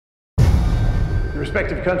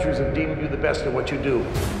respective countries have deemed you the best at what you do.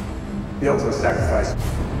 The ultimate sacrifice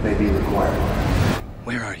may be required.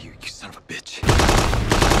 Where are you, you son of a bitch?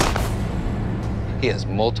 He has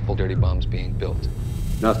multiple dirty bombs being built.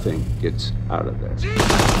 Nothing gets out of there.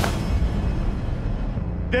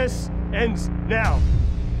 This ends now.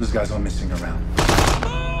 This guy's all missing around.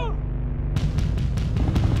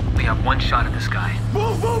 We have one shot at this guy.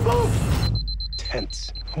 Move, move, move!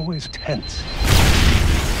 Tense. Always tense.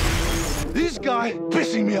 This guy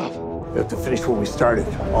pissing me off. We have to finish what we started.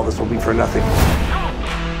 All this will be for nothing.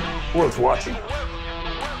 World's watching.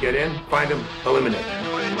 Get in, find him, eliminate.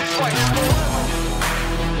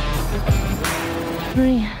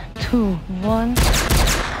 3, 2, 1.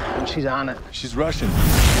 She's on it. She's Russian.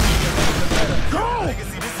 Go!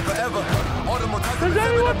 There's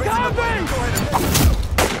anyone coming?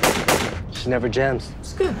 She never jams.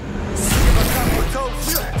 It's good.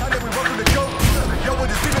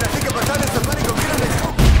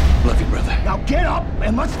 Love you, brother. Now get up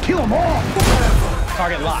and let's kill them all.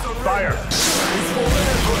 Target locked. Fire.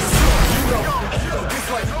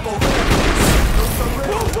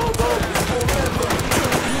 Move, move, move!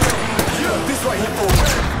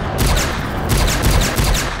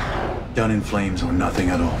 Done in flames or nothing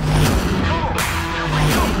at all.